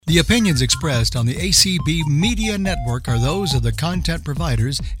The opinions expressed on the ACB Media Network are those of the content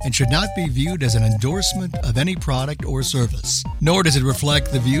providers and should not be viewed as an endorsement of any product or service. Nor does it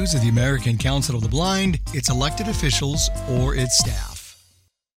reflect the views of the American Council of the Blind, its elected officials, or its staff.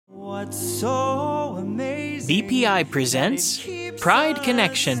 What's so amazing? BPI presents Pride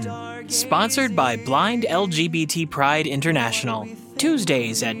Connection, sponsored by Blind LGBT Pride International.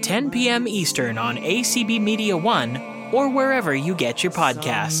 Tuesdays at 10 p.m. Eastern on ACB Media 1 or wherever you get your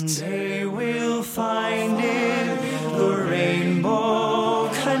podcasts. Someday we'll find it, the rainbow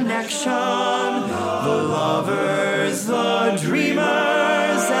connection, the lovers, the dreamers,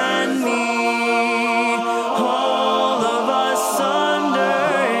 and me. All of us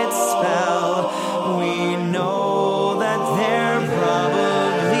under its spell. We know that they're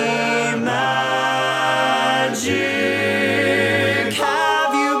probably magic.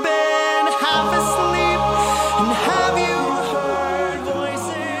 Have you been half asleep? And have you heard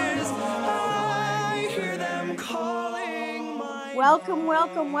voices? I hear them calling my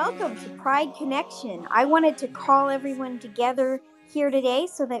Welcome to Pride Connection. I wanted to call everyone together here today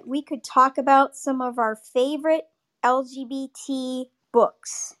so that we could talk about some of our favorite LGBT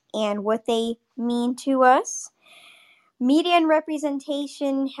books and what they mean to us. Media and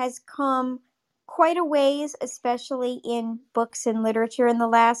representation has come quite a ways, especially in books and literature in the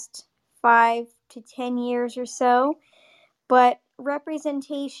last 5 to 10 years or so. But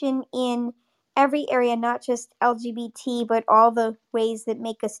representation in every area, not just LGBT, but all the ways that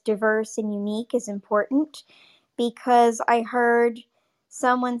make us diverse and unique is important, because I heard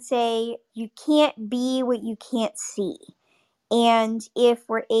someone say, you can't be what you can't see. And if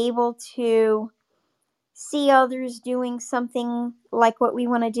we're able to see others doing something like what we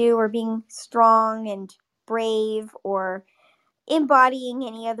want to do, or being strong and brave, or embodying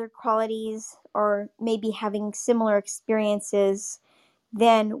any other qualities, or maybe having similar experiences,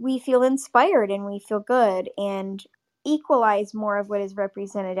 then we feel inspired and we feel good and equalize more of what is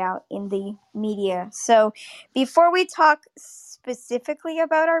represented out in the media. So before we talk specifically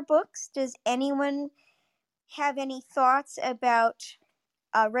about our books, does anyone have any thoughts about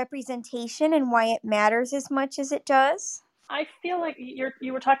representation and why it matters as much as it does? I feel like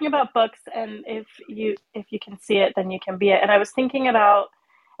you were talking about books, and if you can see it, then you can be it. And I was thinking about,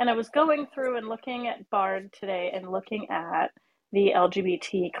 and I was going through and looking at Bard today and looking at the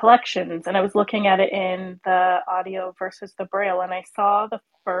LGBT collections, and I was looking at it in the audio versus the Braille, and I saw the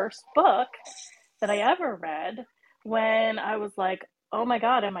first book that I ever read when I was like, oh my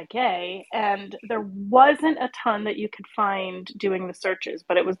God, am I gay? And there wasn't a ton that you could find doing the searches,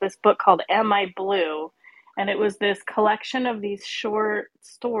 but it was this book called Am I Blue? And it was this collection of these short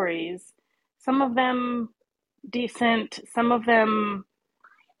stories, some of them decent, some of them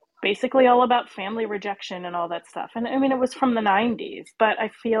basically all about family rejection and all that stuff. And I mean, it was from the 90s, but I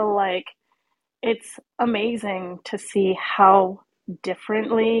feel like it's amazing to see how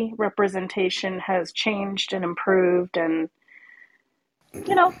differently representation has changed and improved, and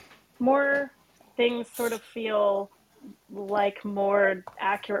more things sort of feel like more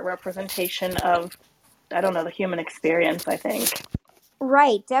accurate representation of, I don't know, the human experience, I think.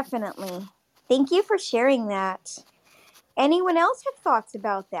 Right, definitely. Thank you for sharing that. Anyone else have thoughts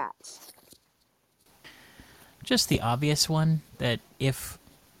about that? Just the obvious one, that if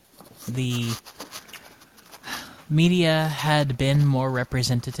the media had been more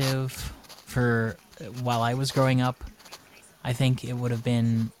representative for while I was growing up, I think it would have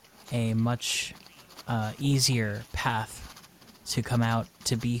been a much easier path to come out,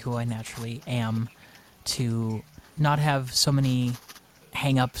 to be who I naturally am, to not have so many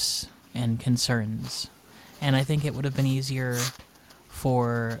hang-ups and concerns. And I think it would have been easier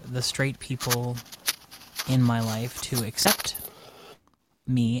for the straight people in my life to accept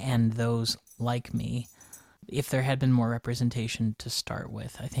me and those like me if there had been more representation to start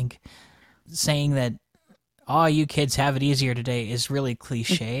with. I think saying that, oh, you kids have it easier today is really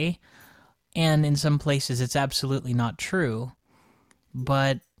cliche, and in some places it's absolutely not true,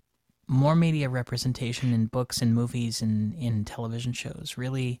 but more media representation in books and movies and in television shows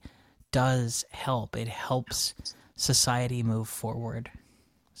really does help. It helps society move forward.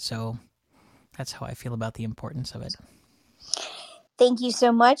 So that's how I feel about the importance of it. Thank you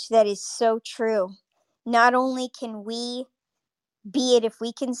so much. That is so true. Not only can we be it if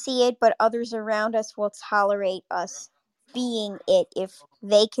we can see it, but others around us will tolerate us being it if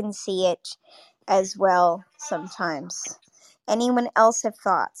they can see it as well sometimes. Anyone else have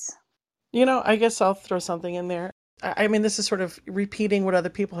thoughts? I guess I'll throw something in there. I mean, this is sort of repeating what other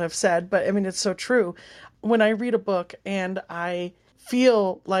people have said, but I mean, it's so true. When I read a book and I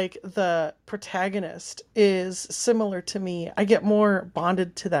feel like the protagonist is similar to me, I get more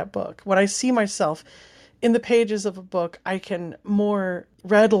bonded to that book. When I see myself in the pages of a book, I can more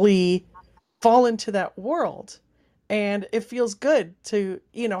readily fall into that world. And it feels good to,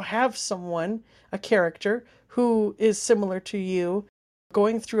 have someone, a character, who is similar to you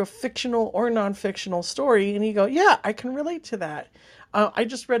going through a fictional or non-fictional story, and you go, yeah, I can relate to that. I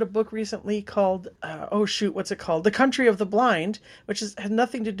just read a book recently called, oh shoot, what's it called? The Country of the Blind, which had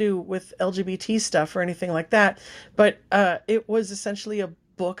nothing to do with LGBT stuff or anything like that. But it was essentially a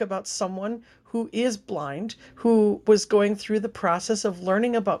book about someone who is blind, who was going through the process of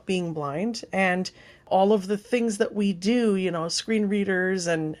learning about being blind and all of the things that we do, screen readers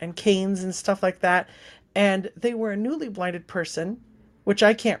and canes and stuff like that. And they were a newly blinded person, which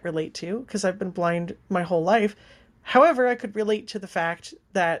I can't relate to because I've been blind my whole life. However, I could relate to the fact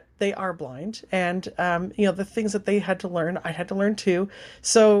that they are blind, and the things that they had to learn, I had to learn too.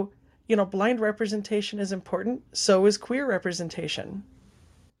 So, blind representation is important. So is queer representation.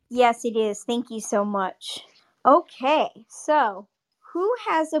 Yes, it is. Thank you so much. Okay, so who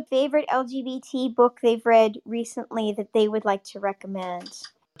has a favorite LGBT book they've read recently that they would like to recommend?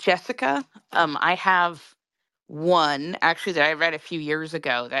 Jessica, I have one actually that I read a few years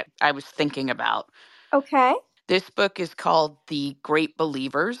ago that I was thinking about. Okay. This book is called The Great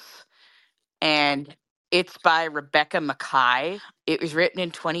Believers, and it's by Rebecca Mackay. It was written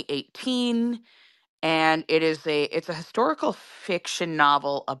in 2018, and it's a historical fiction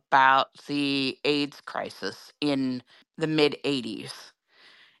novel about the AIDS crisis in the mid 80s.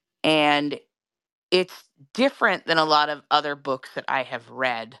 And it's different than a lot of other books that I have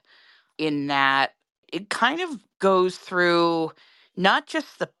read in that it kind of goes through not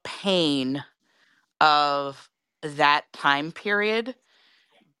just the pain of that time period,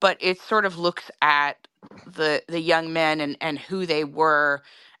 but it sort of looks at the young men and who they were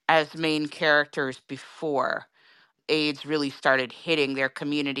as main characters before AIDS really started hitting their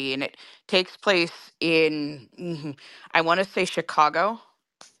community. And it takes place in I want to say Chicago,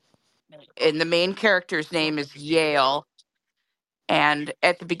 and the main character's name is Yale. And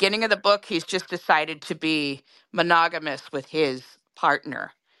at the beginning of the book, he's just decided to be monogamous with his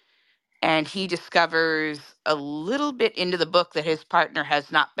partner. And he discovers a little bit into the book that his partner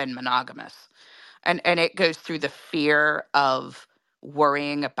has not been monogamous. And it goes through the fear of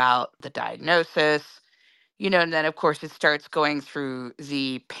worrying about the diagnosis, and then of course it starts going through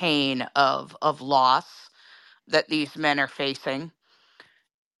the pain of loss that these men are facing.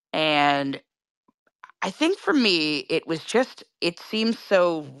 And I think for me, it seems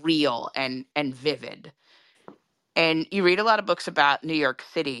so real and vivid. And you read a lot of books about New York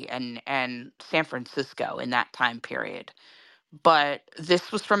City and San Francisco in that time period. But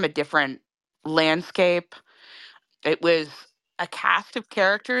this was from a different landscape. It was a cast of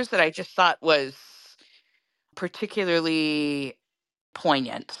characters that I just thought was particularly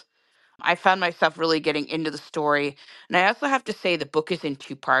poignant. I found myself really getting into the story. And I also have to say the book is in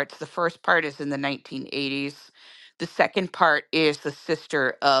two parts. The first part is in the 1980s. The second part is the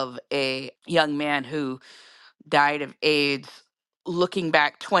sister of a young man who died of AIDS, looking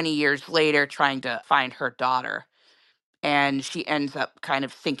back 20 years later, trying to find her daughter. And she ends up kind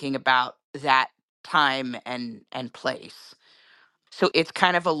of thinking about that time and place. So it's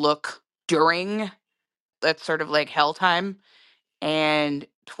kind of a look during that's sort of like hell time and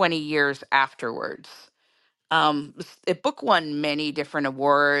 20 years afterwards. The book won many different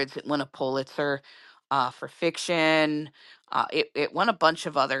awards. It won a Pulitzer for fiction. It won a bunch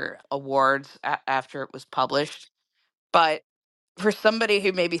of other awards after it was published. But for somebody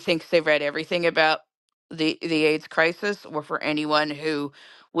who maybe thinks they've read everything about the AIDS crisis, or for anyone who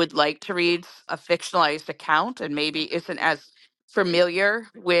would like to read a fictionalized account and maybe isn't as familiar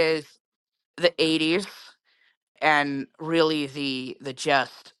with the 80s and really the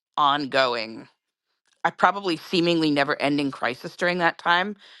just ongoing, I probably seemingly never ending crisis during that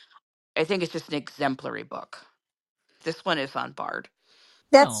time. I think it's just an exemplary book. This one is on Bard.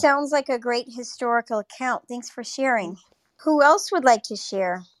 That Oh, sounds like a great historical account. Thanks for sharing. Who else would like to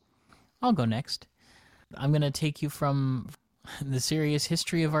share? I'll go next. I'm going to take you from the serious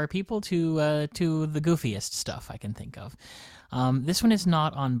history of our people to the goofiest stuff I can think of. This one is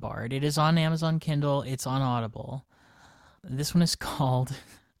not on Bard. It is on Amazon Kindle. It's on Audible. This one is called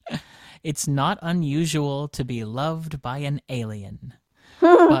It's Not Unusual to Be Loved by an Alien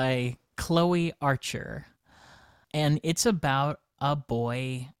by Chloe Archer. And it's about a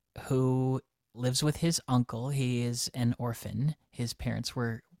boy who lives with his uncle. He is an orphan. His parents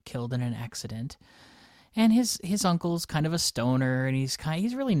were killed in an accident. And his uncle's kind of a stoner, and he's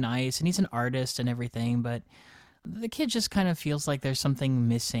really nice, and he's an artist and everything, but The kid just kind of feels like there's something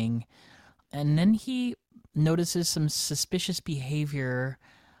missing. And then he notices some suspicious behavior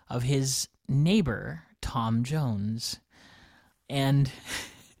of his neighbor, Tom Jones. And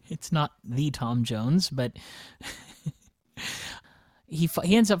it's not the Tom Jones, but he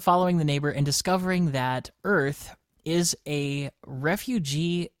ends up following the neighbor and discovering that Earth is a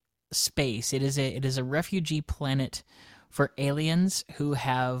refugee space. It is a refugee planet for aliens who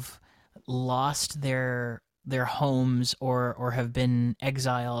have lost their homes or have been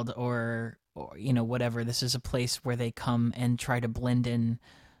exiled or whatever. This is a place where they come and try to blend in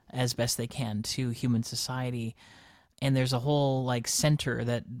as best they can to human society. And there's a whole like center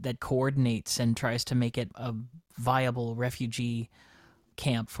that coordinates and tries to make it a viable refugee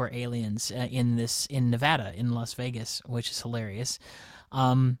camp for aliens in Nevada, in Las Vegas, which is hilarious.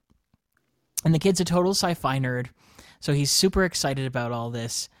 And the kid's a total sci-fi nerd, so he's super excited about all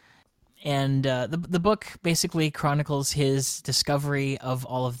this. And the book basically chronicles his discovery of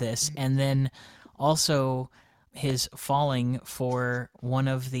all of this, and then also his falling for one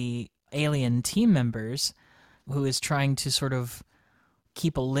of the alien team members who is trying to sort of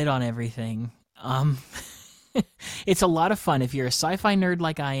keep a lid on everything. It's a lot of fun. If you're a sci-fi nerd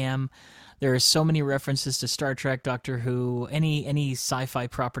like I am, there are so many references to Star Trek, Doctor Who, any sci-fi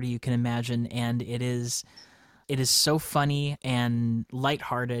property you can imagine, and it is so funny and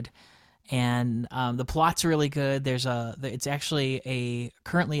lighthearted. And the plot's really good. It's actually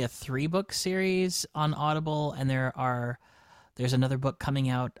currently a 3-book series on Audible, and there's another book coming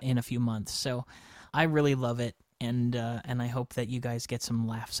out in a few months. So I really love it, and I hope that you guys get some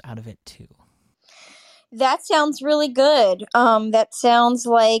laughs out of it too. That sounds really good. That sounds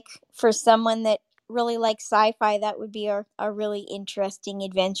like for someone that really likes sci-fi, that would be a really interesting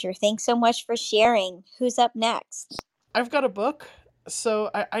adventure. Thanks so much for sharing. Who's up next? I've got a book. So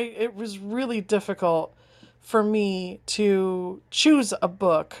it was really difficult for me to choose a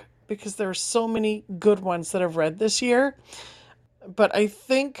book because there are so many good ones that I've read this year. But I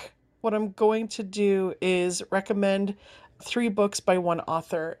think what I'm going to do is recommend 3 books by one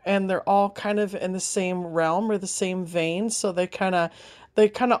author, and they're all kind of in the same realm or the same vein, so they kind of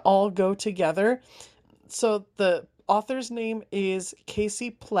all go together. So the author's name is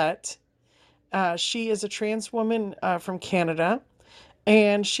Casey Plett. She is a trans woman from Canada,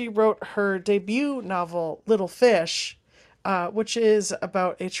 and she wrote her debut novel, Little Fish, which is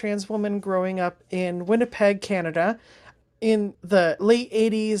about a trans woman growing up in Winnipeg, Canada, in the late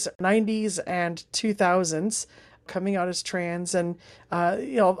 80s, 90s, and 2000s, coming out as trans, and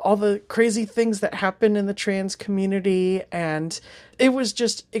all the crazy things that happen in the trans community. And it was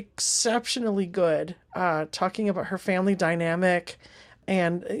just exceptionally good, talking about her family dynamic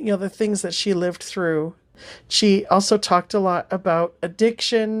and the things that she lived through. She also talked a lot about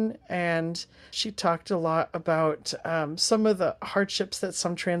addiction, and she talked a lot about some of the hardships that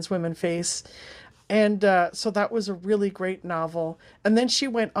some trans women face. And so that was a really great novel. And then she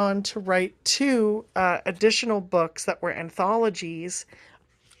went on to write 2 additional books that were anthologies.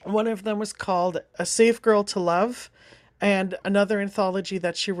 One of them was called A Safe Girl to Love, and another anthology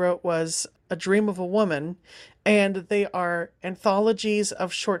that she wrote was A Dream of a Woman. And they are anthologies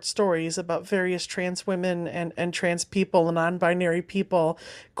of short stories about various trans women and trans people, non-binary people,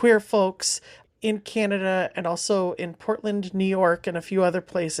 queer folks in Canada, and also in Portland, New York, and a few other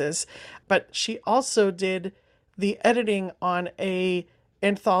places. But she also did the editing on a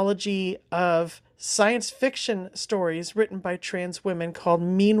anthology of science fiction stories written by trans women called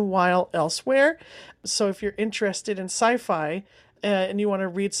Meanwhile Elsewhere. So if you're interested in sci-fi and you want to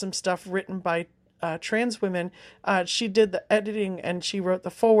read some stuff written by trans women, she did the editing and she wrote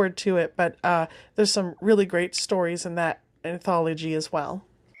the foreword to it. But there's some really great stories in that anthology as well.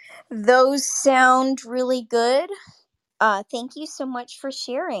 Those sound really good. Thank you so much for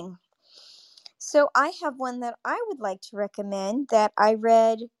sharing. So I have one that I would like to recommend that I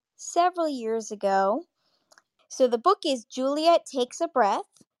read several years ago. So the book is Juliet Takes a Breath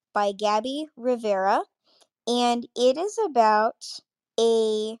by Gabby Rivera, and it is about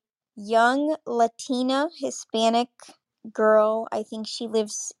a young Latina Hispanic girl. I think she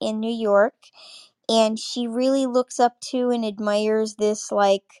lives in New York, and she really looks up to and admires this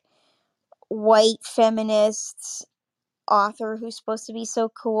like white feminist author who's supposed to be so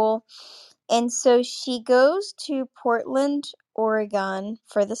cool. And so she goes to Portland, Oregon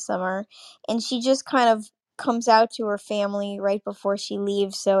for the summer, and she just kind of comes out to her family right before she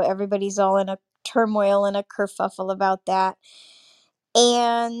leaves. So everybody's all in a turmoil and a kerfuffle about that.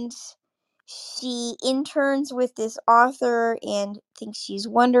 And she interns with this author and thinks she's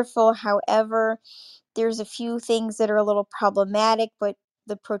wonderful. However, there's a few things that are a little problematic, but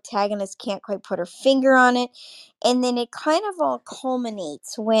the protagonist can't quite put her finger on it. And then it kind of all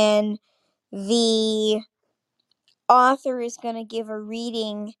culminates when the author is going to give a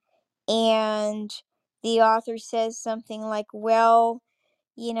reading, and the author says something like, well,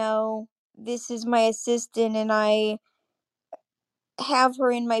 this is my assistant, and I have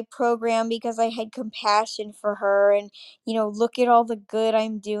her in my program because I had compassion for her, and look at all the good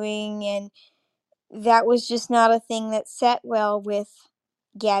I'm doing. And that was just not a thing that set well with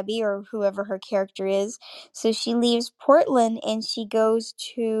Gabby, or whoever her character is. So she leaves Portland and she goes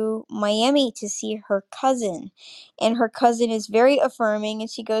to Miami to see her cousin. And her cousin is very affirming, and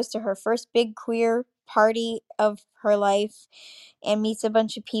she goes to her first big queer party of her life and meets a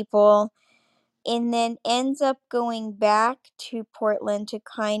bunch of people, and then ends up going back to Portland to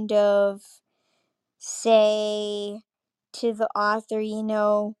kind of say to the author,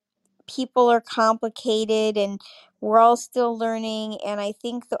 people are complicated and we're all still learning. And I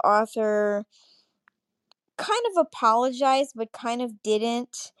think the author kind of apologized, but kind of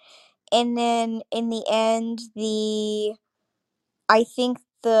didn't. And then in the end, I think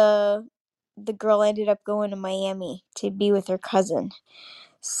the girl ended up going to Miami to be with her cousin.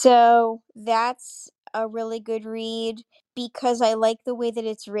 So that's a really good read because I like the way that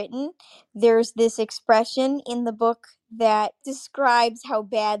it's written. There's this expression in the book that describes how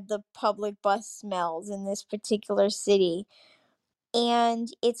bad the public bus smells in this particular city. And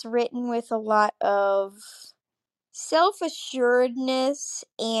it's written with a lot of self-assuredness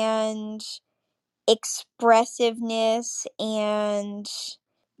and expressiveness, and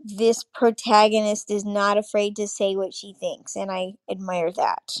this protagonist is not afraid to say what she thinks, and I admire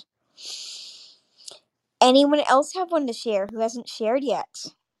that. Anyone else have one to share who hasn't shared yet?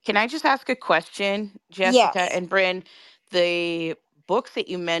 Can I just ask a question, Jessica Yes. and Bryn? The books that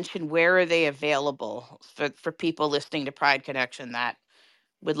you mentioned, where are they available for people listening to Pride Connection that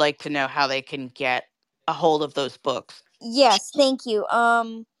would like to know how they can get a hold of those books? Yes, thank you.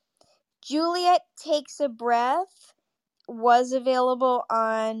 Juliet Takes a Breath was available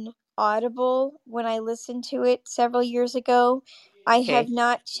on Audible when I listened to it several years ago. I have Okay.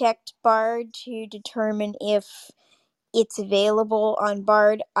 not checked Bard to determine if it's available on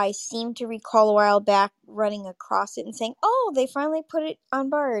Bard. I seem to recall a while back running across it and saying, oh, they finally put it on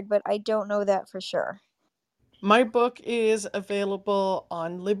Bard, but I don't know that for sure. My book is available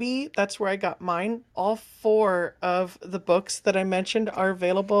on Libby. That's where I got mine. All 4 of the books that I mentioned are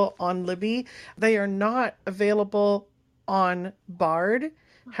available on Libby. They are not available on Bard.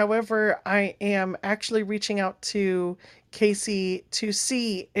 However, I am actually reaching out to Casey to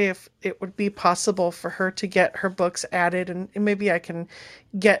see if it would be possible for her to get her books added, and maybe I can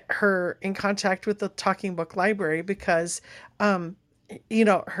get her in contact with the Talking Book Library, because her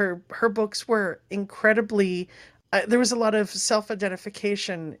books were incredibly there was a lot of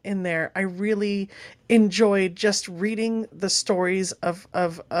self-identification in there. I really enjoyed just reading the stories of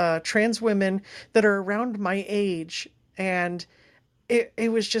trans women that are around my age, and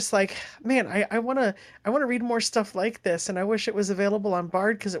it was just like, man, I want to read more stuff like this, and I wish it was available on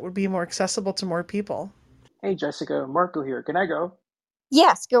Bard because it would be more accessible to more people. Hey Jessica, Marco here. Can I go?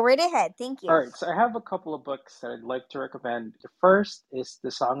 Yes, go right ahead. Thank All you. right, so I have a couple of books that I'd like to recommend. The first is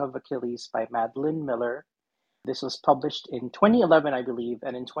The Song of Achilles by Madeline Miller. This was published in 2011, I believe,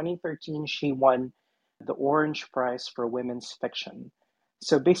 and in 2013 she won the Orange Prize for Women's Fiction.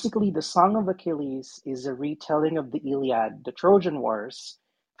 So basically, The Song of Achilles is a retelling of the Iliad, the Trojan Wars,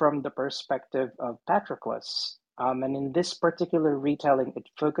 from the perspective of Patroclus. And in this particular retelling, it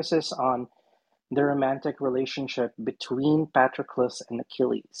focuses on the romantic relationship between Patroclus and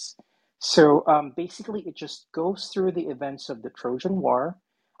Achilles. So basically, it just goes through the events of the Trojan War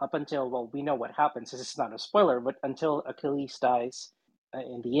up until, well, we know what happens. This is not a spoiler, but until Achilles dies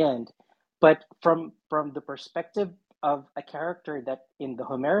in the end. But from the perspective of a character that in the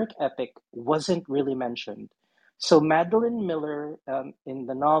Homeric epic wasn't really mentioned. So Madeline Miller in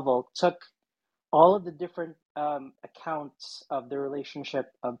the novel took all of the different accounts of the relationship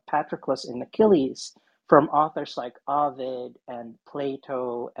of Patroclus and Achilles from authors like Ovid and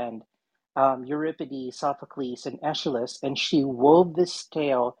Plato and Euripides, Sophocles, and Aeschylus, and she wove this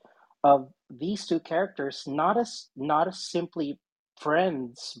tale of these two characters not as simply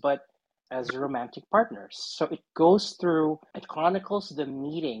friends, but as romantic partners. So it chronicles the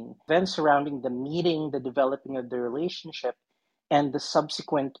meeting, events surrounding the meeting, the developing of the relationship, and the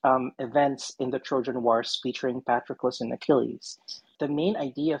subsequent events in the Trojan Wars featuring Patroclus and Achilles. The main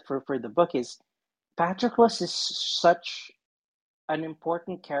idea for the book is Patroclus is such an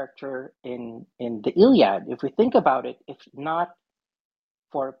important character in the Iliad. If we think about it, if not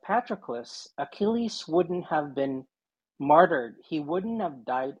for Patroclus, Achilles wouldn't have been martyred. He wouldn't have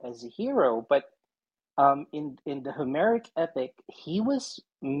died as a hero, but in the Homeric epic, he was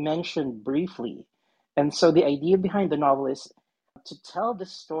mentioned briefly. And so the idea behind the novel is to tell the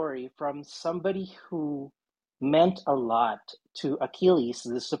story from somebody who meant a lot to Achilles,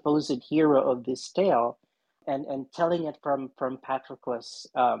 the supposed hero of this tale, and telling it from Patroclus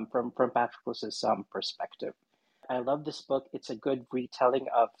from Patroclus's perspective. I love this book. It's a good retelling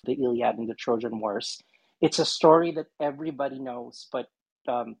of the Iliad and the Trojan Wars. It's a story that everybody knows, but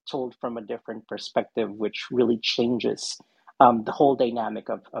told from a different perspective, which really changes the whole dynamic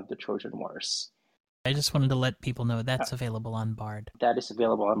of the Trojan Wars. I just wanted to let people know that's available on Bard. That is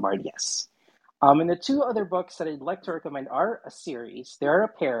available on Bard, yes. And the two other books that I'd like to recommend are a series. They are a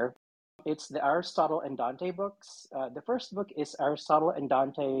pair. It's the Aristotle and Dante books. The first book is Aristotle and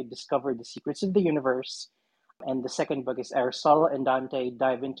Dante Discover the Secrets of the Universe. And the second book is Aristotle and Dante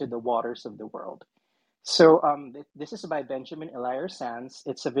Dive into the Waters of the World. So this is by Benjamin Eliar Sands.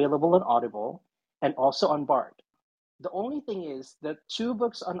 It's available on Audible and also on Bard. The only thing is the two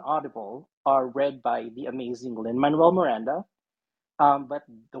books on Audible are read by the amazing Lin-Manuel Miranda, but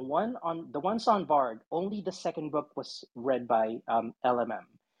the ones on Bard, only the second book was read by LMM.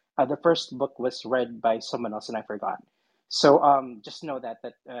 The first book was read by someone else, and I forgot. So just know that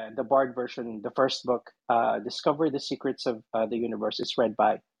the Bard version, the first book, Discover the Secrets of the Universe, is read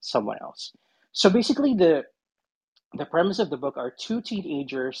by someone else. So basically, the premise of the book are two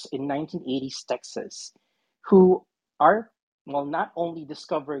teenagers in 1980s Texas who are, well, not only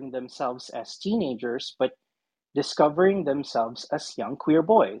discovering themselves as teenagers, but discovering themselves as young queer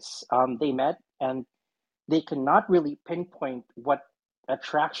boys. They met and they cannot really pinpoint what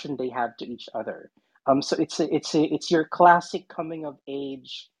attraction they have to each other. So it's your classic coming of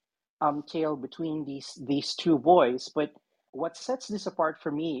age tale between these two boys. But what sets this apart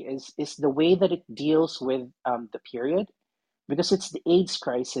for me is the way that it deals with the period, because it's the AIDS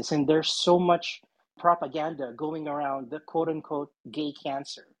crisis and there's so much propaganda going around the quote unquote gay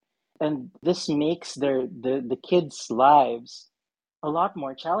cancer. And this makes the kids' lives a lot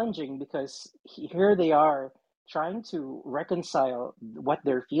more challenging because here they are trying to reconcile what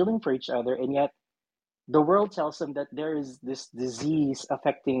they're feeling for each other, and yet the world tells them that there is this disease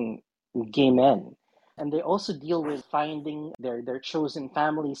affecting gay men. And they also deal with finding their chosen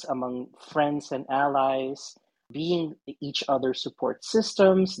families among friends and allies, being each other's support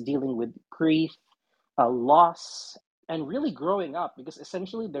systems, dealing with grief, loss, and really growing up, because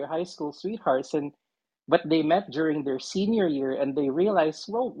essentially they're high school sweethearts, and but they met during their senior year and they realized,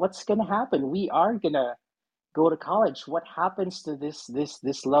 well, what's gonna happen? We are gonna go to college. What happens to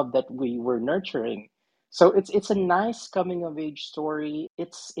this love that we were nurturing? So it's a nice coming of age story.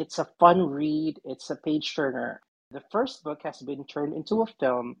 It's a fun read. It's a page turner. The first book has been turned into a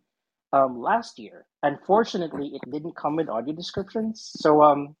film last year. Unfortunately, it didn't come with audio descriptions.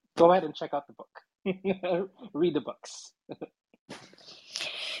 So go ahead and check out the book. Read the books.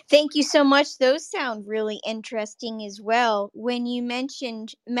 Thank you so much. Those sound really interesting as well. When you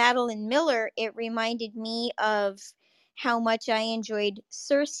mentioned Madeline Miller, it reminded me of how much I enjoyed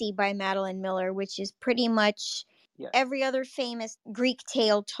Circe by Madeline Miller, which is pretty much Yes. every other famous Greek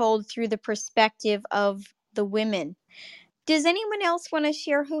tale told through the perspective of the women. Does anyone else want to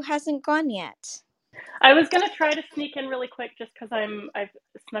share who hasn't gone yet? I was gonna try to sneak in really quick just because I've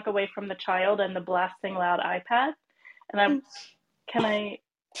snuck away from the child and the blasting loud iPad, and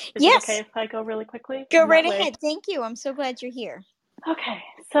is it Yes, okay if I go really quickly? go And right that way, ahead. Thank you. I'm so glad you're here. okay.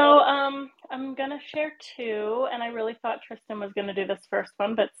 So I'm gonna share two, and I really thought Tristan was gonna do this first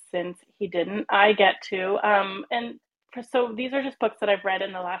one, but since he didn't, I get to. So these are just books that I've read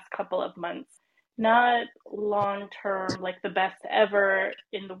in the last couple of months. Not long term, like the best ever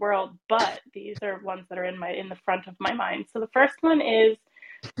in the world, but these are ones that are in the front of my mind. So the first one is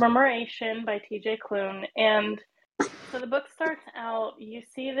Murmuration by T.J. Klune, and so the book starts out, you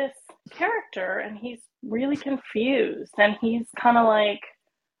see this character and he's really confused and he's kind of like,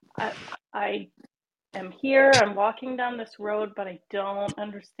 I am here, I'm walking down this road, but I don't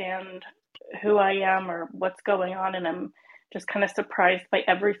understand who I am or what's going on, and I'm just kind of surprised by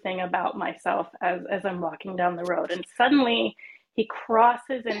everything about myself as I'm walking down the road. And suddenly he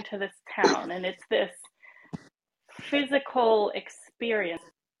crosses into this town, and it's this physical experience,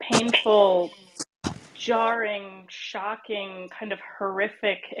 painful, jarring, shocking, kind of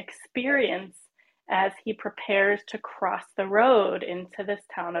horrific experience as he prepares to cross the road into this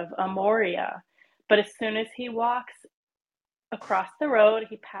town of Amoria. But as soon as he walks across the road,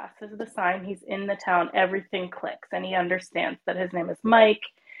 he passes the sign, he's in the town, everything clicks, and he understands that his name is Mike,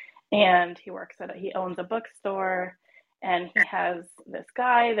 and he owns a bookstore, and he has this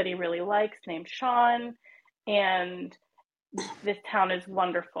guy that he really likes named Sean, and this town is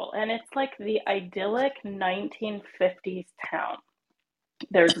wonderful. And it's like the idyllic 1950s town.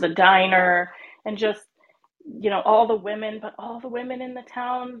 There's the diner and just, all the women, but all the women in the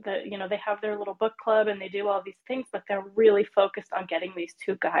town that, they have their little book club and they do all these things, but they're really focused on getting these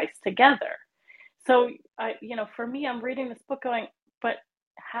two guys together. So for me, I'm reading this book going, but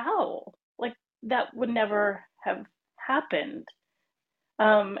how? Like that would never have happened.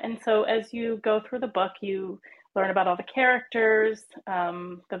 And so as you go through the book, you learn about all the characters,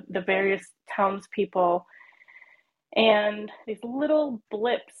 the various townspeople, and these little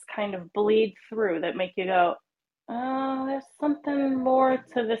blips kind of bleed through that make you go, oh, there's something more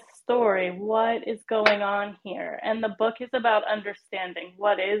to this story. What is going on here? And the book is about understanding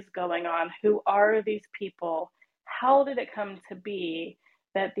what is going on. Who are these people? How did it come to be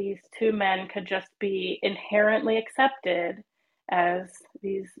that these two men could just be inherently accepted as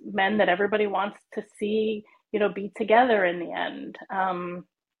these men that everybody wants to see, be together in the end?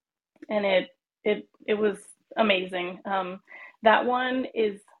 And it was amazing. That one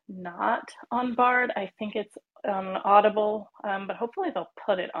is not on Bard. I think it's on Audible, but hopefully they'll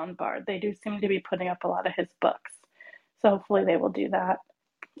put it on Bard. They do seem to be putting up a lot of his books, so hopefully they will do that.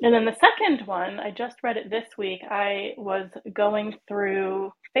 And then the second one, I just read it this week. I was going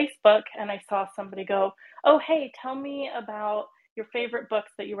through Facebook and I saw somebody go, oh, hey, tell me about your favorite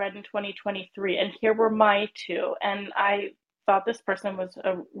books that you read in 2023. And here were my two. And I thought this person was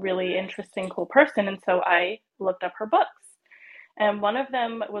a really interesting, cool person. And so I looked up her books. And one of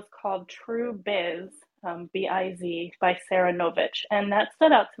them was called True Biz, B-I-Z, by Sarah Novich. And that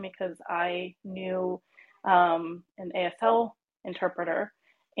stood out to me because I knew an ASL interpreter,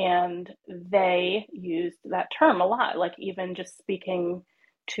 and they used that term a lot, like even just speaking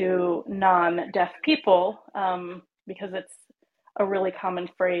to non-deaf people, because it's a really common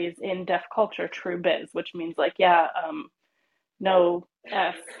phrase in deaf culture, true biz, which means like, yeah, no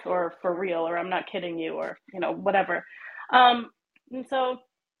S, or for real, or I'm not kidding you, or, whatever. And so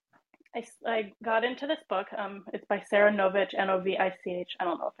I got into this book. It's by Sarah Novich, Novich. I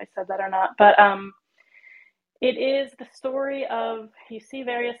don't know if I said that or not, but it is the story of, you see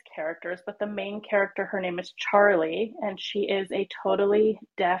various characters, but the main character, her name is Charlie, and she is a totally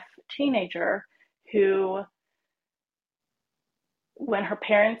deaf teenager who, when her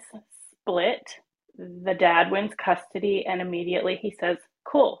parents split, the dad wins custody, and immediately he says,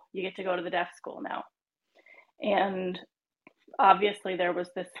 cool, you get to go to the deaf school now. And obviously there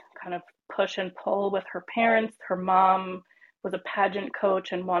was this kind of push and pull with her parents. Her mom was a pageant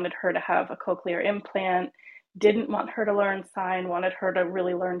coach and wanted her to have a cochlear implant, didn't want her to learn sign, wanted her to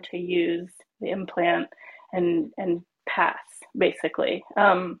really learn to use the implant and pass, basically.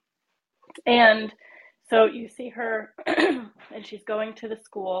 And so you see her and she's going to the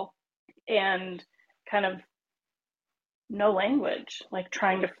school and kind of no language, like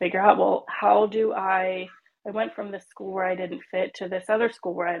trying to figure out, well, how do I went from this school where I didn't fit to this other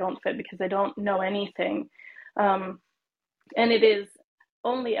school where I don't fit because I don't know anything. And it is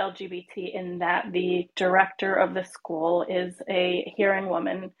only LGBT in that the director of the school is a hearing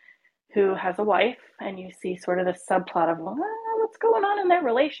woman who has a wife, and you see sort of the subplot of, well, what's going on in their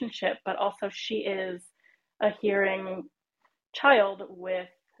relationship, but also she is a hearing child with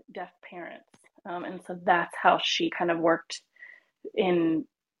deaf parents. And so that's how she kind of worked in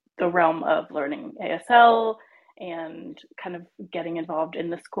the realm of learning ASL and kind of getting involved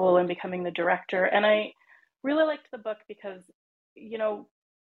in the school and becoming the director. And I really liked the book because,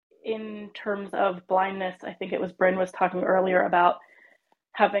 in terms of blindness, I think it was Bryn was talking earlier about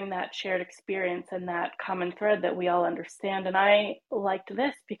having that shared experience and that common thread that we all understand. And I liked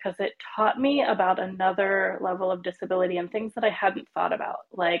this because it taught me about another level of disability and things that I hadn't thought about,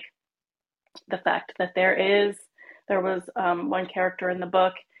 like the fact that there was one character in the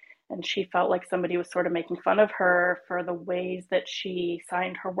book, and she felt like somebody was sort of making fun of her for the ways that she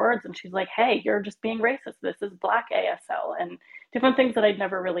signed her words. And she's like, hey, you're just being racist. This is Black ASL, and different things that I'd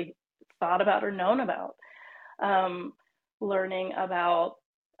never really thought about or known about. Learning about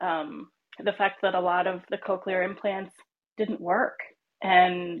the fact that a lot of the cochlear implants didn't work,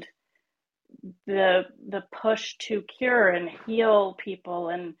 and the push to cure and heal people,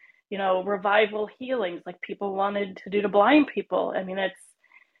 and revival healings like people wanted to do to blind people. I mean,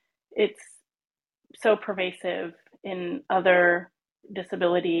 it's so pervasive in other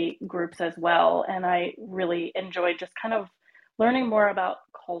disability groups as well. And I really enjoyed just kind of learning more about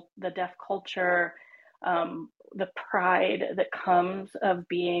the deaf culture, the pride that comes of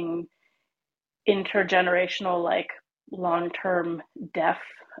being intergenerational, like long-term deaf,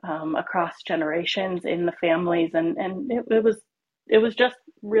 across generations in the families. And it was just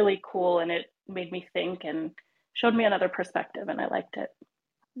really cool, and it made me think and showed me another perspective, and I liked it.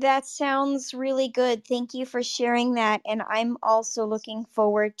 That sounds really good. Thank you for sharing that. And I'm also looking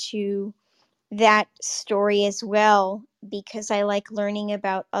forward to that story as well, because I like learning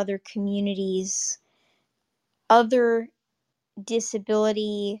about other communities, other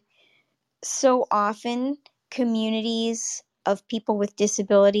disability. So often, communities of people with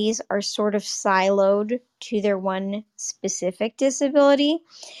disabilities are sort of siloed to their one specific disability.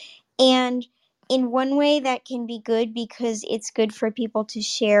 And in one way, that can be good because it's good for people to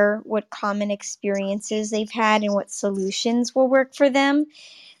share what common experiences they've had and what solutions will work for them.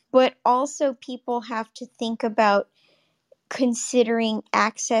 But also, people have to think about considering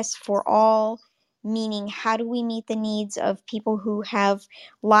access for all, meaning how do we meet the needs of people who have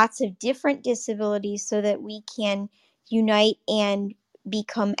lots of different disabilities so that we can unite and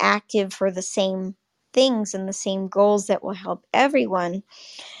become active for the same things and the same goals that will help everyone.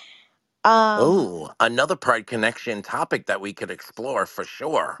 Oh, another Pride Connection topic that we could explore for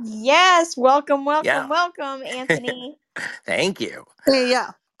sure. Yes, welcome, Yeah. welcome, welcome, Anthony. Thank you.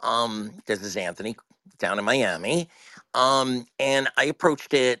 Yeah. This is Anthony down in Miami. And I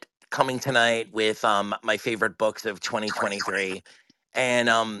approached it coming tonight with my favorite books of 2023. And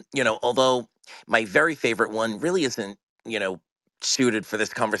although my very favorite one really isn't, suited for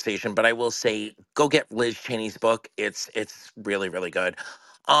this conversation, but I will say go get Liz Cheney's book. It's really, really good.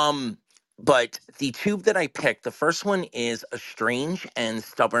 Um but the two that I picked, the first one is A Strange and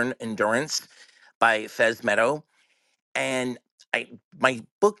Stubborn Endurance by Fez Meadow. And I my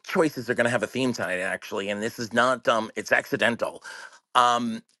book choices are going to have a theme tonight actually, and this is not it's accidental.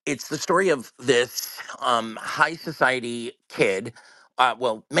 It's the story of this high society kid,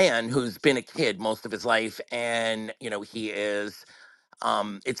 man who's been a kid most of his life, and he is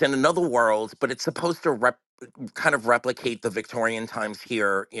it's in another world, but it's supposed to kind of replicate the Victorian times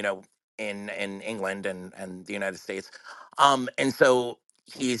here, in England and the United States. And so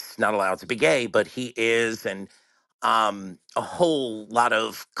he's not allowed to be gay, but he is, and a whole lot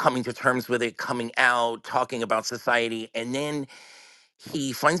of coming to terms with it, coming out, talking about society, and then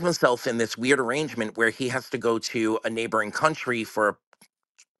he finds himself in this weird arrangement where he has to go to a neighboring country for a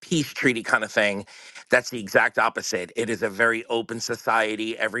peace treaty kind of thing. That's the exact opposite. It is a very open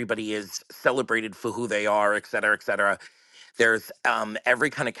society. Everybody is celebrated for who they are, et cetera, et cetera. There's every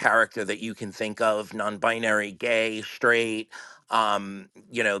kind of character that you can think of: non-binary, gay, straight.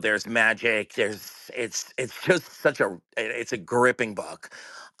 There's magic. It's just it's a gripping book.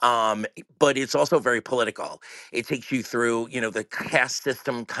 But it's also very political. It takes you through, the caste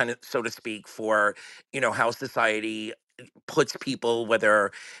system, kind of, so to speak, for how society puts people,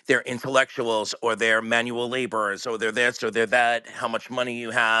 whether they're intellectuals or they're manual laborers or they're this or they're that, how much money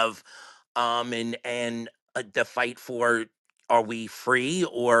you have, and the fight for, are we free,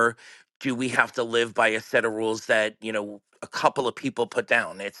 or do we have to live by a set of rules that a couple of people put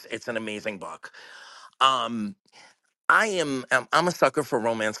down? It's an amazing book. um I'm a sucker for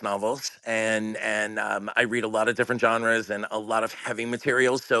romance novels, and I read a lot of different genres and a lot of heavy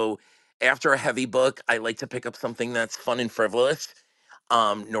materials. So after a heavy book, I like to pick up something that's fun and frivolous.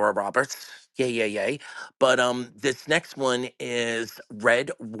 Nora Roberts, yay, yay, yay. But this next one is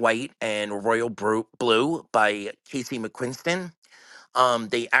Red, White, and Royal Blue by Casey McQuiston.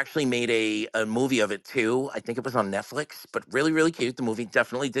 They actually made a movie of it too. I think it was on Netflix, but really, really cute. The movie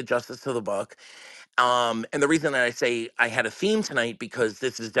definitely did justice to the book. And the reason that I say I had a theme tonight, because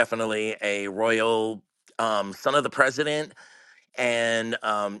this is definitely a royal, son of the president, and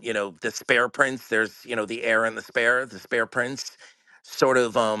the spare prince. There's the heir and the spare prince sort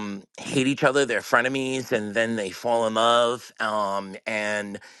of hate each other. They're frenemies, and then they fall in love.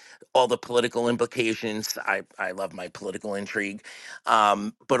 And all the political implications. I love my political intrigue,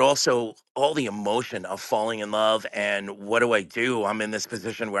 but also all the emotion of falling in love. And what do I do? I'm in this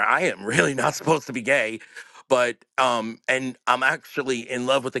position where I am really not supposed to be gay, but and I'm actually in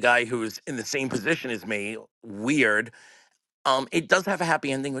love with the guy who's in the same position as me. Weird. It does have a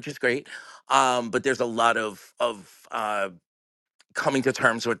happy ending, which is great. But there's a lot of coming to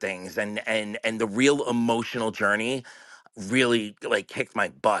terms with things, and the real emotional journey really like kicked my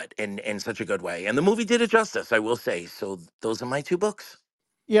butt in such a good way, and the movie did it justice, I will say. So those are my two books.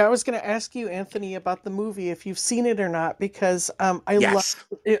 Yeah, I was going to ask you, Anthony, about the movie, if you've seen it or not, because I love Yes.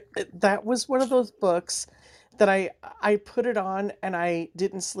 it. That was one of those books that I put it on and I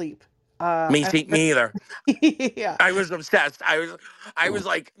didn't sleep. And Me either. yeah, I was obsessed. I was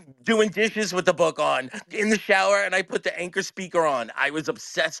like doing dishes with the book on in the shower, and I put the Anchor speaker on. I was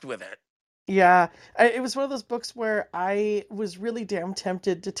obsessed with it. yeah. It was one of those books where I was really damn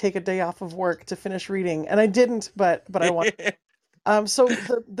tempted to take a day off of work to finish reading, and I didn't, but I wanted. So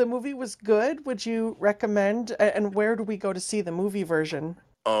the movie was good. Would you recommend? And where do we go to see the movie version?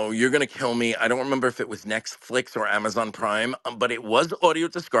 Oh, you're gonna kill me. I don't remember if it was Netflix or Amazon Prime, but it was audio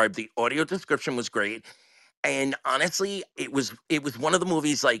described. The audio description was great. And honestly, it was one of the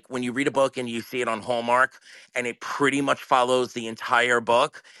movies like when you read a book and you see it on Hallmark and it pretty much follows the entire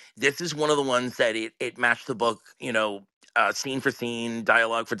book. This is one of the ones that it matched the book, scene for scene,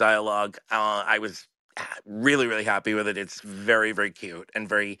 dialogue for dialogue. I was really, really happy with it. It's very, very cute and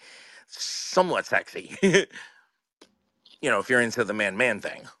very somewhat sexy. If you're into the man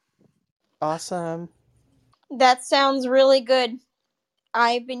thing. Awesome. That sounds really good.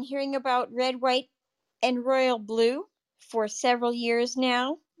 I've been hearing about Red, White, and Royal Blue for several years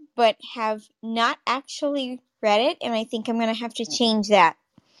now, but have not actually read it, and I think I'm going to have to change that.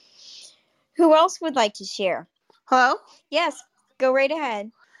 Who else would like to share? Hello? Yes, go right ahead.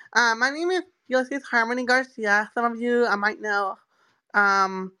 My name is Ulysses Harmony Garcia. Some of you I might know.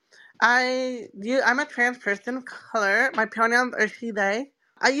 Um, I'm a trans person of color. My pronouns are she, they.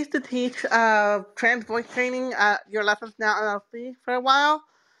 I used to teach trans voice training at Your Lessons Now LLC for a while.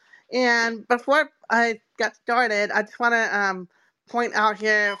 And before I get started, I just want to point out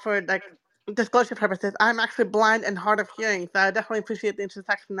here for like disclosure purposes, I'm actually blind and hard of hearing, so I definitely appreciate the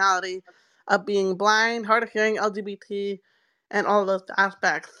intersectionality of being blind, hard of hearing, LGBT, and all those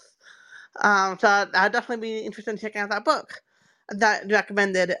aspects. So I'd definitely be interested in checking out that book that you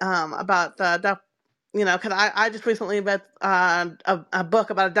recommended about the deaf, because I just recently read a book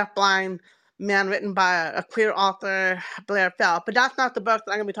about a deafblind man written by a queer author, Blair Fell, but that's not the book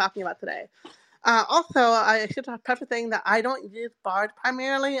that I'm going to be talking about today. Also, I should preface saying that I don't use Bard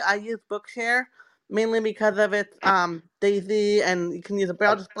primarily. I use Bookshare mainly because of its Daisy, and you can use a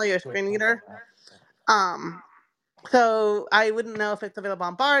braille display or screen reader. So I wouldn't know if it's available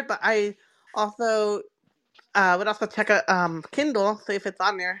on Bard, but I also would also check a Kindle, see if it's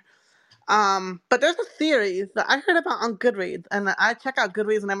on there. But there's a series that I heard about on Goodreads, and I check out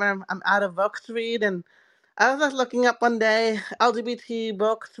Goodreads whenever I'm out of books to read. And I was just looking up one day LGBT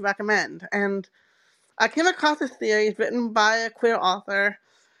books to recommend, and I came across this series written by a queer author.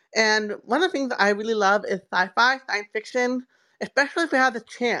 And one of the things that I really love is sci-fi, science fiction, especially if it has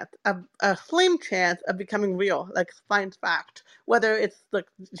a slim chance of becoming real, like science fact, whether it's like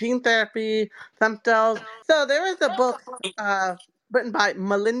gene therapy, stem cells. So there is a book written by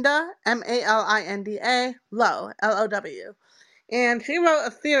Melinda, Malinda, Low, Low, and she wrote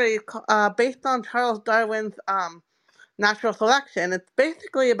a theory based on Charles Darwin's natural selection. It's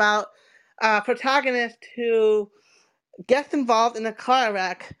basically about a protagonist who gets involved in a car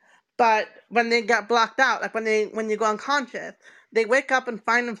wreck, but when they get blocked out, like when you go unconscious, they wake up and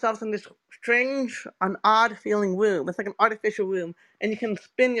find themselves in this strange, an odd feeling room. It's like an artificial room, and you can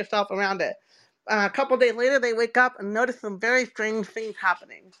spin yourself around it. A couple days later, they wake up and notice some very strange things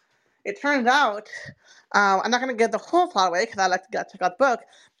happening. It turns out, I'm not going to give the whole plot away because I like to check out the book,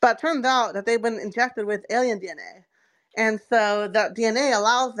 but it turns out that they've been injected with alien DNA. And so that DNA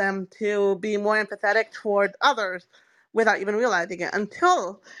allows them to be more empathetic towards others without even realizing it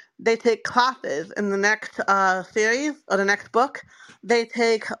until they take classes in the next series or the next book. They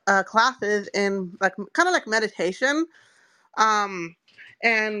take classes in like kind of like meditation. Um,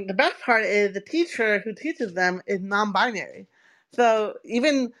 and the best part is the teacher who teaches them is non-binary. So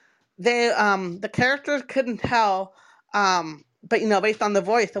even the characters couldn't tell, but based on the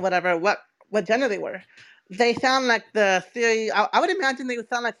voice or whatever, what gender they were. They sound like the Siri. I would imagine they would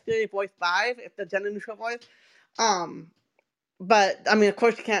sound like Siri Voice 5 if the gender neutral voice. Um, but I mean, of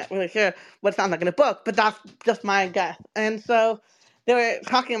course, you can't really hear what it sounds like in a book, but that's just my guess. And so they were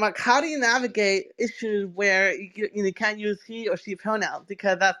talking about how do you navigate issues where you can't use he or she pronouns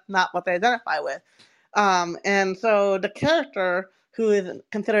because that's not what they identify with. And so the character who is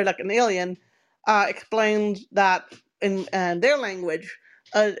considered like an alien explains that in their language,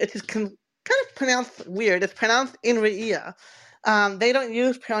 it's just kind of pronounced weird. It's pronounced Inria. They don't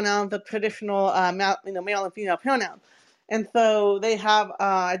use pronouns, the traditional male and female pronouns. And so they have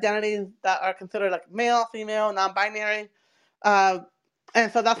identities that are considered like male, female, non-binary. Uh,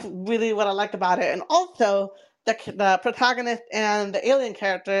 and so that's really what I liked about it. And also, the protagonist and the alien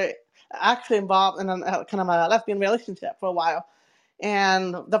character actually involved in a kind of a lesbian relationship for a while.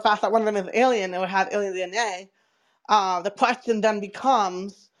 And the fact that one of them is alien or has alien DNA, the question then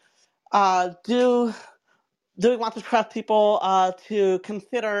becomes, do we want to trust people to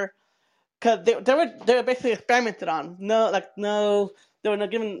consider, because they were basically experimented on. No, they were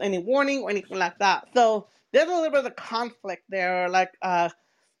not given any warning or anything like that. So there's a little bit of a conflict there, like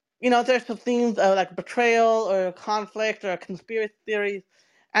there's some themes of like betrayal or conflict or conspiracy theories,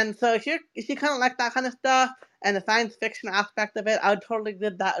 and so she kind of liked that kind of stuff. and the science fiction aspect of it, I would totally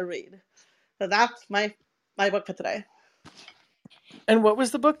give that a read. So that's my book for today. And what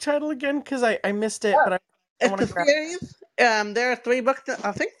was the book title again? Because I missed it, but I It's want a to grab it. series. There are 3 books,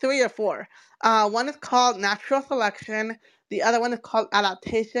 I think 3 or 4. One is called Natural Selection, the other one is called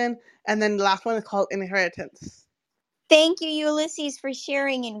Adaptation, and then the last one is called Inheritance. Thank you, Ulysses, for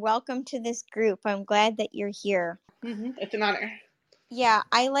sharing, and welcome to this group. I'm glad that you're here. It's an honor. Yeah,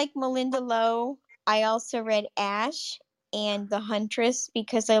 I like Melinda Lowe. I also read Ash and The Huntress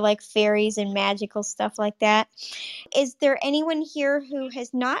because I like fairies and magical stuff like that. Is there anyone here who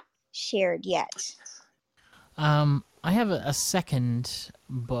has not shared yet? I have a second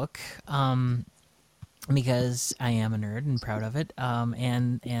book because I am a nerd and proud of it. I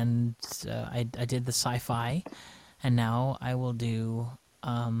did the sci-fi, and now I will do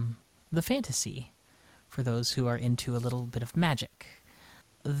the fantasy for those who are into a little bit of magic.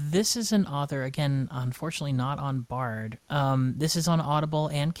 This is an author, again, unfortunately not on Bard. This is on Audible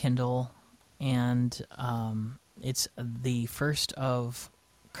and Kindle, and it's the first of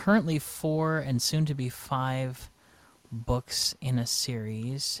currently 4 and soon to be 5 books in a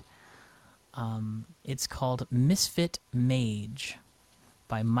series. It's called Misfit Mage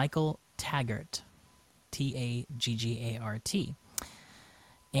by Michael Taggart, Taggart.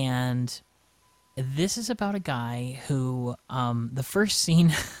 And this is about a guy who, the first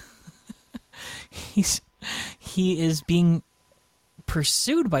scene, he is being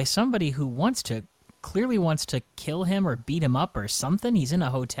pursued by somebody who clearly wants to kill him or beat him up or something. He's in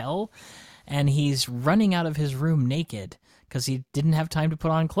a hotel, and he's running out of his room naked because he didn't have time to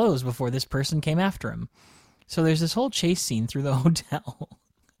put on clothes before this person came after him. So there's this whole chase scene through the hotel,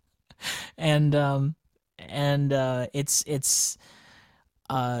 and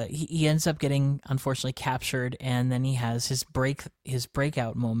he ends up getting, unfortunately, captured, and then he has his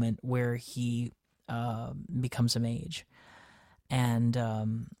breakout moment where he becomes a mage and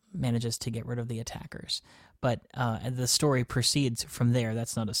manages to get rid of the attackers. But the story proceeds from there.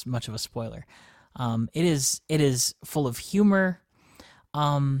 That's not as much of a spoiler. It is full of humor.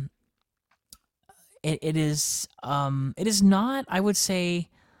 It is not, I would say,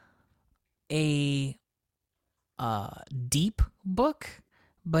 a deep book,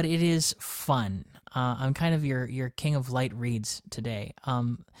 but it is fun. I'm kind of your king of light reads today.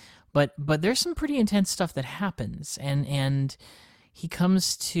 But there's some pretty intense stuff that happens, and he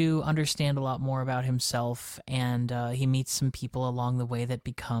comes to understand a lot more about himself, and he meets some people along the way that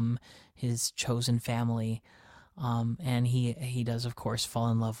become his chosen family. And he does, of course, fall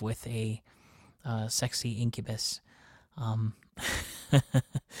in love with a sexy incubus. And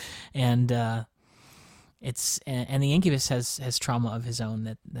the incubus has trauma of his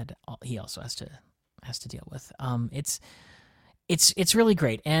own that he also has to deal with. It's really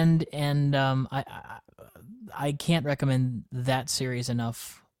great, and I can't recommend that series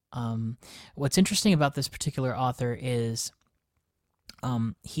enough. What's interesting about this particular author is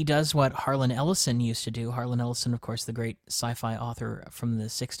he does what Harlan Ellison used to do. Harlan Ellison, of course, the great sci-fi author from the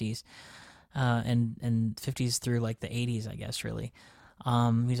 60s and 50s through like the 80s, I guess, really.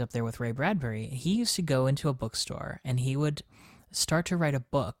 He's up there with Ray Bradbury. He used to go into a bookstore, and he would start to write a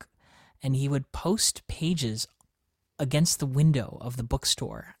book, and he would post pages against the window of the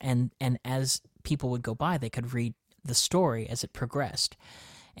bookstore, and as people would go by, they could read the story as it progressed.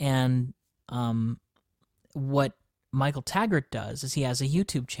 And what Michael Taggart does is he has a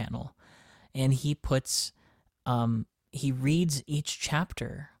YouTube channel, and he puts he reads each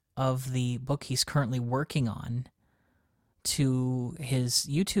chapter of the book he's currently working on to his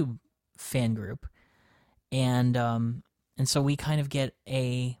YouTube fan group, and so we kind of get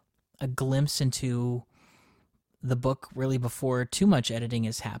a glimpse into the book really before too much editing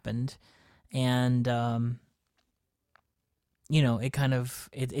has happened, and it kind of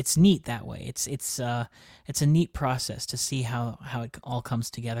it's neat that way. It's a neat process to see how it all comes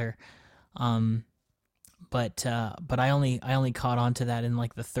together. But I only caught on to that in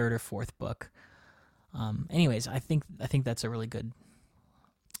like the 3rd or 4th book. Anyways, I think that's a really good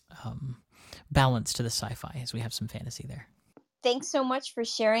balance to the sci-fi, as we have some fantasy there. Thanks so much for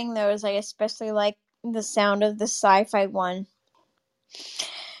sharing those. I especially like the sound of the sci-fi one.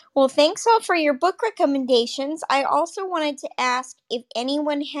 Well, thanks all for your book recommendations. I also wanted to ask if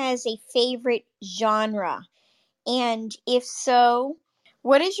anyone has a favorite genre, and if so,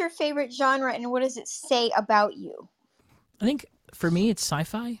 what is your favorite genre and what does it say about you? I think for me it's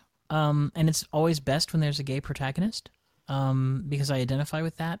sci-fi, and it's always best when there's a gay protagonist, because I identify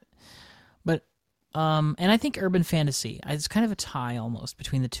with that. But and I think urban fantasy, it's kind of a tie almost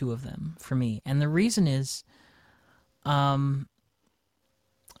between the two of them for me. And the reason is,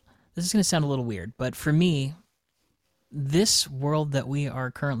 this is going to sound a little weird, but for me, this world that we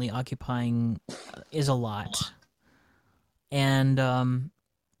are currently occupying is a lot, and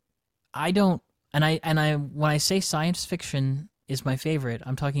I don't. And I when I say science fiction is my favorite,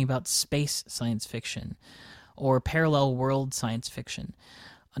 I'm talking about space science fiction or parallel world science fiction,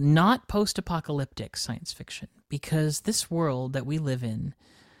 not post-apocalyptic science fiction, because this world that we live in,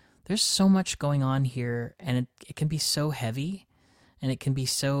 there's so much going on here, and it can be so heavy, and it can be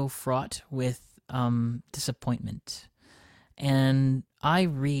so fraught with disappointment. And I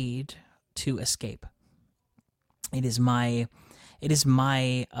read to escape. It is my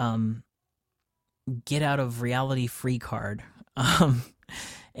get out of reality free card,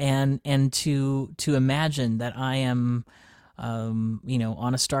 and to imagine that I am,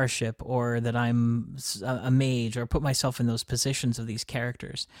 on a starship, or that I'm a mage, or put myself in those positions of these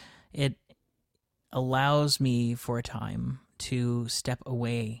characters. It allows me for a time to step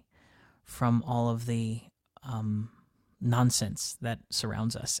away from all of the nonsense that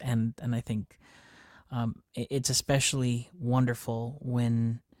surrounds us, and I think it's especially wonderful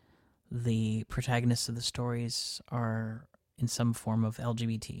when the protagonists of the stories are in some form of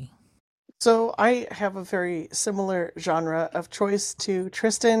LGBT. So I have a very similar genre of choice to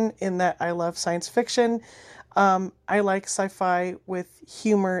Tristan in that I love science fiction. I like sci-fi with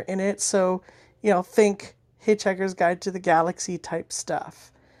humor in it. So, think Hitchhiker's Guide to the Galaxy type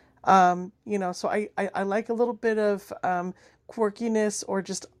stuff. So I like a little bit of quirkiness or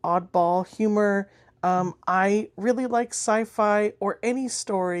just oddball humor. I really like sci-fi or any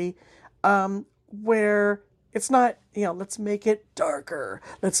story where it's not, let's make it darker,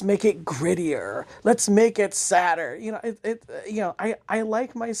 let's make it grittier, let's make it sadder. I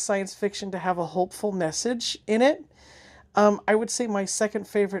like my science fiction to have a hopeful message in it. I would say my second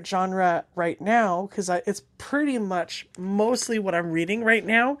favorite genre right now, because it's pretty much mostly what I'm reading right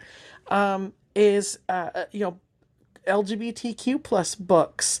now, is LGBTQ plus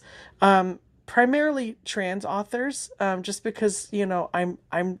books. Primarily trans authors, just because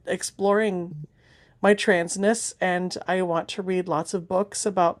I'm exploring my transness, and I want to read lots of books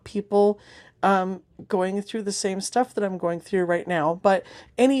about people going through the same stuff that I'm going through right now. But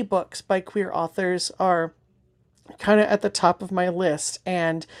any books by queer authors are kind of at the top of my list.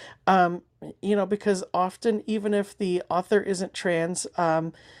 And, because often, even if the author isn't trans,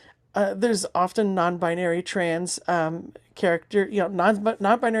 there's often non-binary trans character,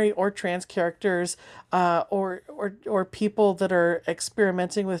 non-binary or trans characters, or people that are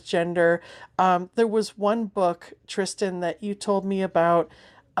experimenting with gender. There was one book, Tristan, that you told me about,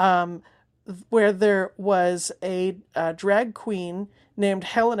 where there was a drag queen named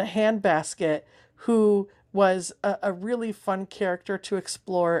Hell in a Handbasket who was a really fun character to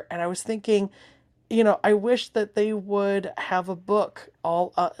explore. And I was thinking, I wish that they would have a book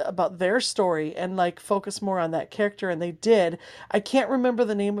all about their story and like focus more on that character, and they did. I can't remember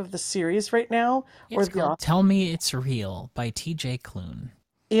the name of the series right now or It's the called author. Tell Me It's Real by T.J. Klune.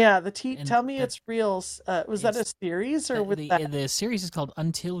 Yeah, And Tell Me It's Real. Was that a it's series or the, was the that? the series is called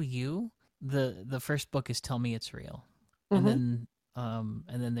Until You. The first book is Tell Me It's Real, and Hmm.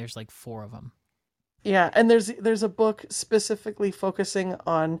 then there's like four of them. Yeah, and there's a book specifically focusing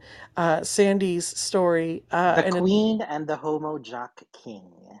on Sandy's story, The and Queen and the Homo Jock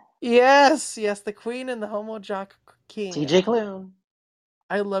King. yes, the Queen and the Homo Jock King. TJ Klune.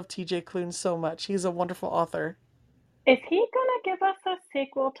 I love T.J. Klune so much. He's a wonderful author. Is he gonna give us a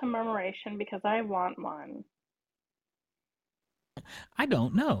sequel to Murmuration? Because I want one. I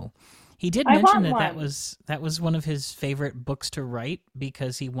don't know. He did I mention want that one. that was one of his favorite books to write,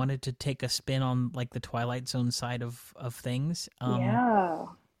 because he wanted to take a spin on like the Twilight Zone side of things. Yeah.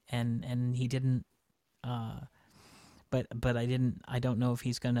 And he didn't. But I don't know if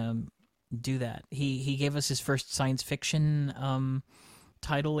he's gonna do that. He gave us his first science fiction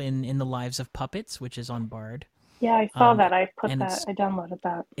title in the Lives of Puppets, which is on Bard. Yeah, I saw that. And I downloaded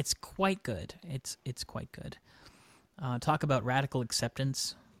that. it's quite good. It's quite good. Talk about radical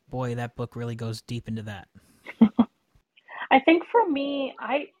acceptance. Boy, that book really goes deep into that. I think for me,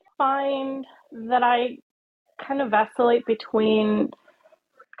 I find that I kind of vacillate between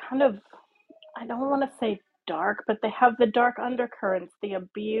kind of, I don't want to say dark, but they have the dark undercurrents, the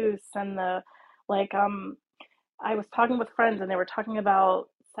abuse and the like I was talking with friends and they were talking about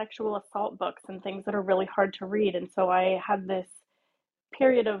sexual assault books and things that are really hard to read. And so I had this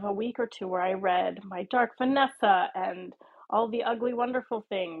period of a week or two where I read My Dark Vanessa and All the Ugly Wonderful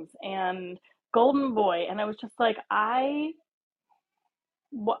Things and Golden Boy. And I was just like,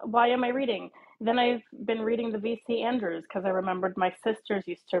 why am I reading? Then I've been reading the V.C. Andrews because I remembered my sisters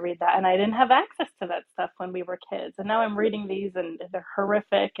used to read that, and I didn't have access to that stuff when we were kids. And now I'm reading these, and they're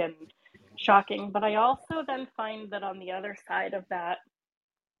horrific and shocking. But I also then find that on the other side of that,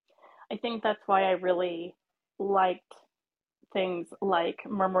 I think that's why I really liked things like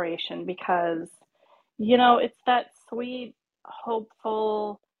Murmuration, because, it's that sweet,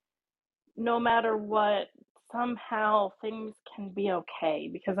 hopeful, no matter what, somehow things can be okay,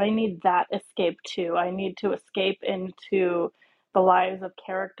 because I need that escape too. I need to escape into the lives of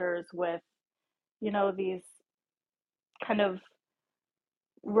characters with, these kind of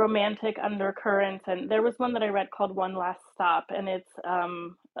romantic undercurrents. And there was one that I read called One Last Stop, and it's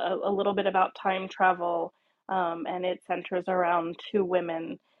a little bit about time travel, and it centers around two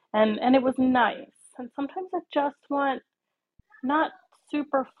women, and it was nice. And sometimes I just want not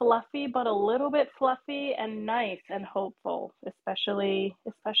super fluffy, but a little bit fluffy and nice and hopeful, especially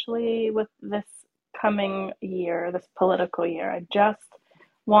with this coming year, this political year. I just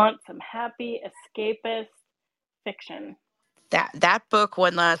want some happy escapist fiction. That book,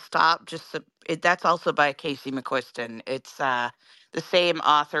 One Last Stop, that's also by Casey McQuiston. It's the same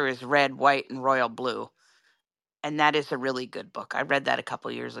author as Red, White, and Royal Blue, and that is a really good book. I read that a couple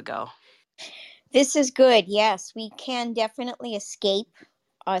years ago. This is good. Yes, we can definitely escape,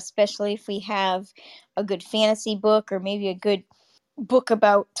 especially if we have a good fantasy book or maybe a good book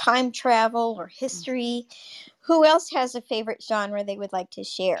about time travel or history. Who else has a favorite genre they would like to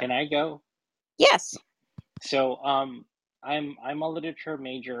share? Can I go? Yes. So I'm a literature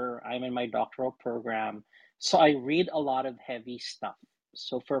major. I'm in my doctoral program. So I read a lot of heavy stuff.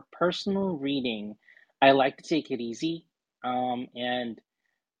 So for personal reading, I like to take it easy. And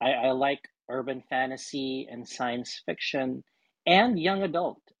I like urban fantasy and science fiction and young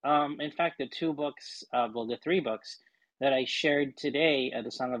adult. In fact, the three books that I shared today,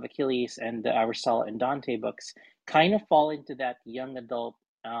 The Song of Achilles and the Aristotle and Dante books, kind of fall into that young adult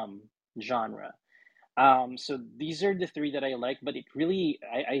genre. So these are the three that I like, but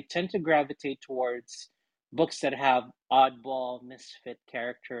I tend to gravitate towards books that have oddball, misfit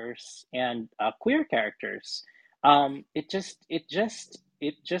characters and queer characters. It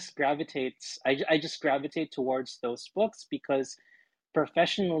just gravitates. I just gravitate towards those books because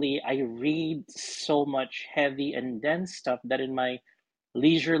professionally I read so much heavy and dense stuff that in my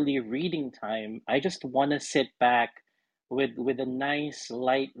leisurely reading time, I just want to sit back with a nice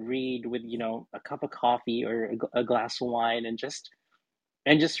light read with a cup of coffee or a glass of wine and just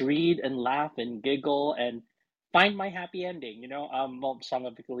read and laugh and giggle and find my happy ending. Well, Song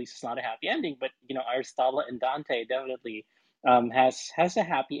of Achilles is not a happy ending, but Aristotle and Dante definitely has a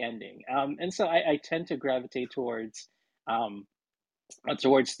happy ending. And so I tend to gravitate um,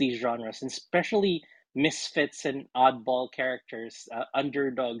 towards these genres, and especially misfits and oddball characters,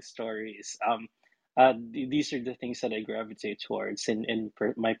 underdog stories. These are the things that I gravitate towards in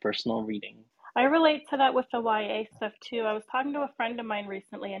my personal reading. I relate to that with the YA stuff too. I was talking to a friend of mine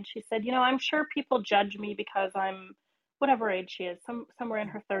recently, and she said, I'm sure people judge me because I'm whatever age she is, somewhere in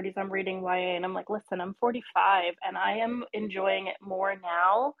her 30s. I'm reading YA, and I'm like, listen, I'm 45, and I am enjoying it more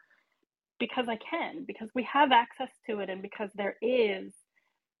now because I can, because we have access to it, and because there is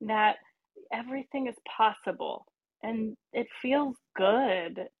that everything is possible. And it feels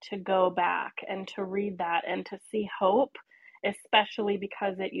good to go back and to read that and to see hope, especially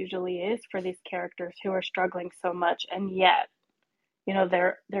because it usually is for these characters who are struggling so much, and yet,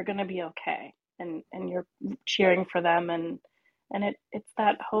 they're going to be okay, and you're cheering for them, and it's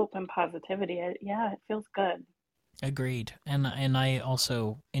that hope and positivity. Yeah, it feels good. Agreed. And I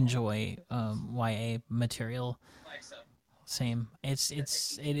also enjoy YA material. Same. It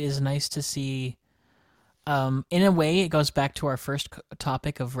is nice to see. In a way, it goes back to our first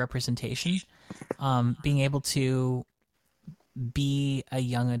topic of representation. Being able to be a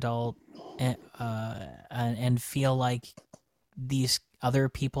young adult and feel like these other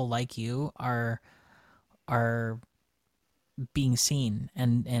people like you are being seen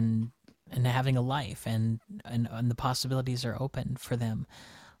and having a life and the possibilities are open for them.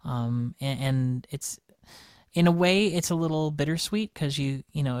 And it's in a way it's a little bittersweet because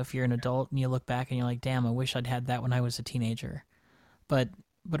if you're an adult and you look back and you're like, damn, I wish I'd had that when I was a teenager. But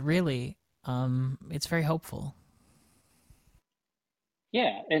really, it's very hopeful.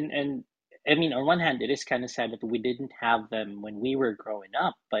 Yeah, and I mean, on one hand, it is kind of sad that we didn't have them when we were growing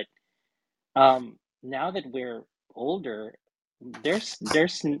up, but now that we're older, there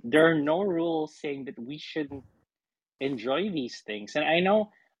are no rules saying that we shouldn't enjoy these things. And I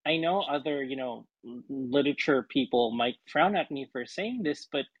know other, literature people might frown at me for saying this,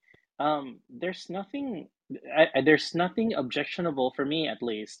 but there's nothing objectionable for me, at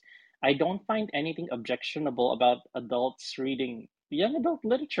least. I don't find anything objectionable about adults reading young adult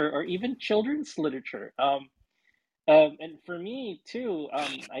literature or even children's literature. And for me too,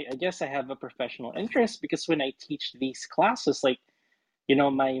 I guess I have a professional interest because when I teach these classes, like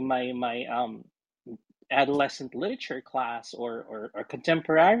my adolescent literature class or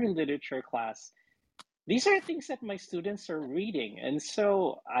contemporary literature class, these are things that my students are reading, and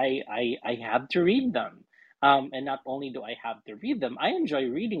so I have to read them. And not only do I have to read them, I enjoy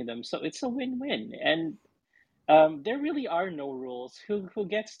reading them, so it's a win-win. And there really are no rules. Who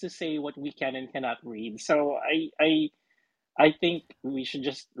gets to say what we can and cannot read? So I think we should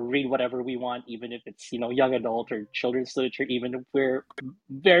just read whatever we want, even if it's young adult or children's literature, even if we're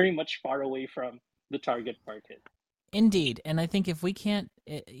very much far away from the target market. Indeed, and I think if we can't,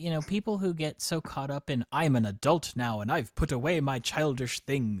 people who get so caught up in "I'm an adult now and I've put away my childish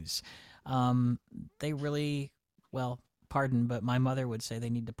things," they really, well, pardon, but my mother would say they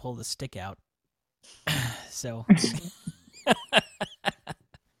need to pull the stick out. So,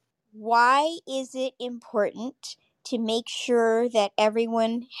 Why is it important to make sure that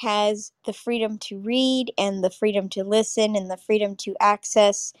everyone has the freedom to read and the freedom to listen and the freedom to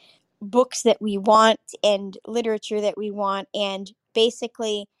access books that we want and literature that we want? And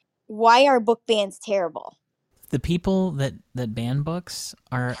basically, why are book bans terrible? the people that ban books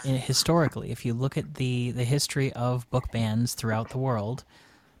are historically, if you look at the history of book bans throughout the world,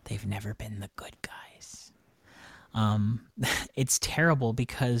 they've never been the good guys. It's terrible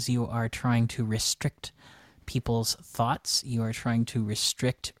because you are trying to restrict people's thoughts. You are trying to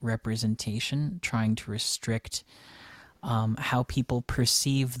restrict representation, trying to restrict how people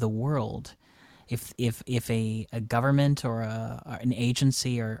perceive the world. If a government or an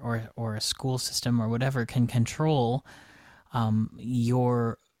agency or a school system or whatever can control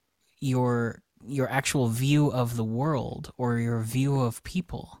your actual view of the world or your view of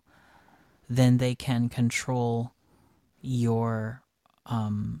people, then they can control your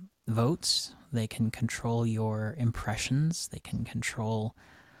votes. They can control your impressions. They can control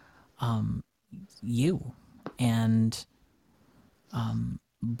you. And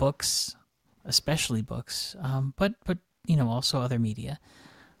books, especially books, but also other media,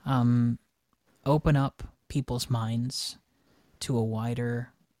 open up people's minds to a wider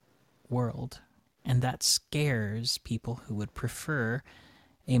world, and that scares people who would prefer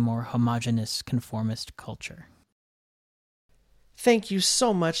a more homogeneous, conformist culture. Thank you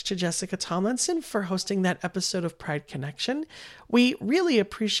so much to Jessica Tomlinson for hosting that episode of Pride Connection. We really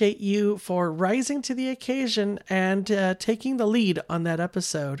appreciate you for rising to the occasion and taking the lead on that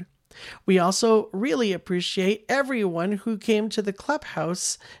episode. We also really appreciate everyone who came to the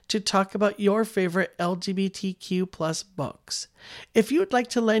Clubhouse to talk about your favorite LGBTQ plus books. If you would like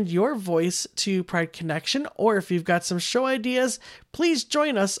to lend your voice to Pride Connection, or if you've got some show ideas, please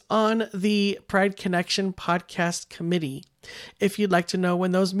join us on the Pride Connection podcast committee. If you'd like to know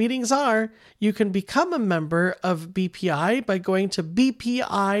when those meetings are, you can become a member of BPI by going to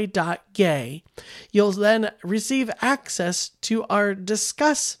bpi.gay. You'll then receive access to our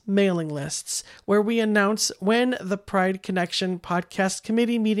Discuss mailing lists, where we announce when the Pride Connection podcast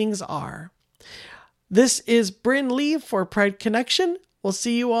committee meetings are. This is Bryn Lee for Pride Connection. We'll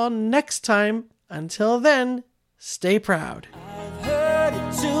see you all next time. Until then, stay proud. I've heard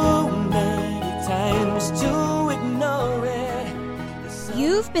it too many times to ignore it.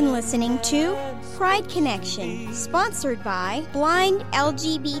 You've been listening to Pride Connection, sponsored by Blind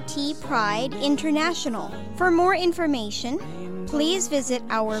LGBT Pride International. For more information, please visit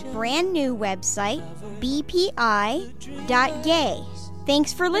our brand new website, bpi.gay.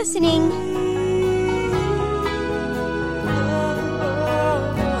 Thanks for listening.